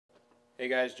Hey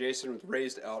guys, Jason with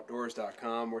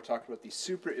RaisedOutdoors.com. We're talking about the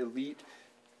Super Elite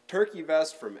Turkey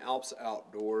Vest from Alps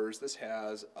Outdoors. This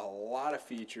has a lot of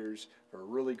features for a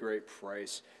really great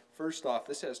price. First off,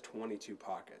 this has 22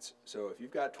 pockets. So if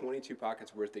you've got 22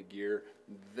 pockets worth of gear,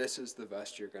 this is the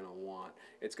vest you're going to want.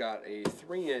 It's got a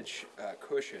 3-inch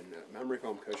cushion, memory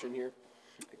foam cushion here,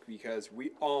 because we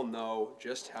all know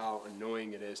just how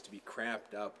annoying it is to be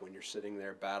cramped up when you're sitting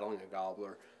there battling a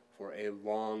gobbler for a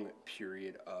long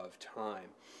period of time.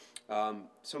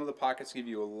 Some of the pockets give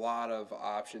you a lot of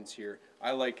options here. I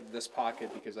like this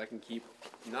pocket because I can keep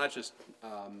not just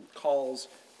calls,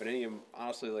 but any of them,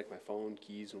 honestly, like my phone,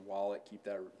 keys, and wallet, keep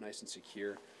that nice and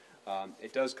secure.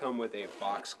 It does come with a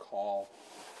box call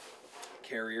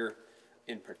carrier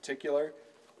in particular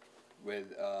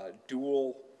with it's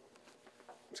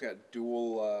got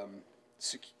dual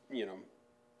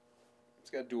it's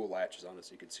got dual latches on it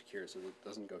so you can secure it so it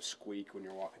doesn't go squeak when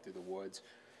you're walking through the woods.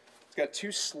 It's got 2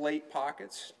 slate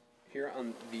pockets here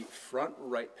on the front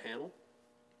right panel,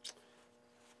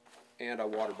 and a 2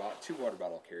 water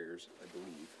bottle carriers, I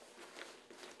believe.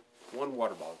 1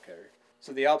 water bottle carrier.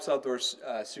 So the Alps Outdoors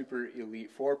Super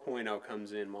Elite 4.0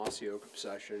 comes in mossy oak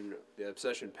obsession. The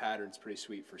obsession pattern's pretty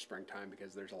sweet for springtime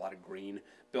because there's a lot of green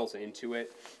built into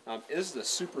it. This is a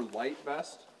super light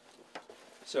vest,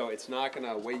 so it's not going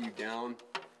to weigh you down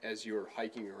as you're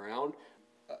hiking around.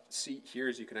 Seat here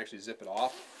is you can actually zip it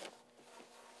off.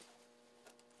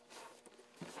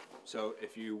 So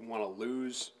if you want to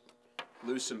lose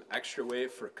some extra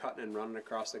weight for cutting and running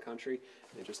across the country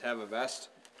and just have a vest,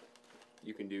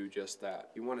 you can do just that.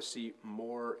 If you want to see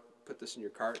more, put this in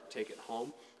your cart, take it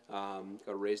home. Go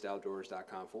to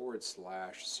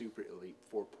raisedoutdoors.com/Super Elite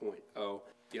 4.0.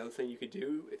 The other thing you could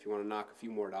do, if you want to knock a few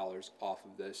more dollars off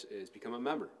of this, is become a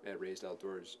member at Raised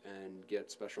Outdoors and get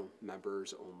special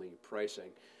members-only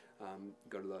pricing.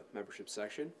 Go to the membership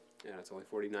section, and it's only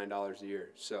 $49 a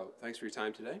year. So thanks for your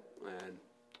time today, and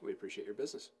we appreciate your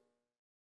business.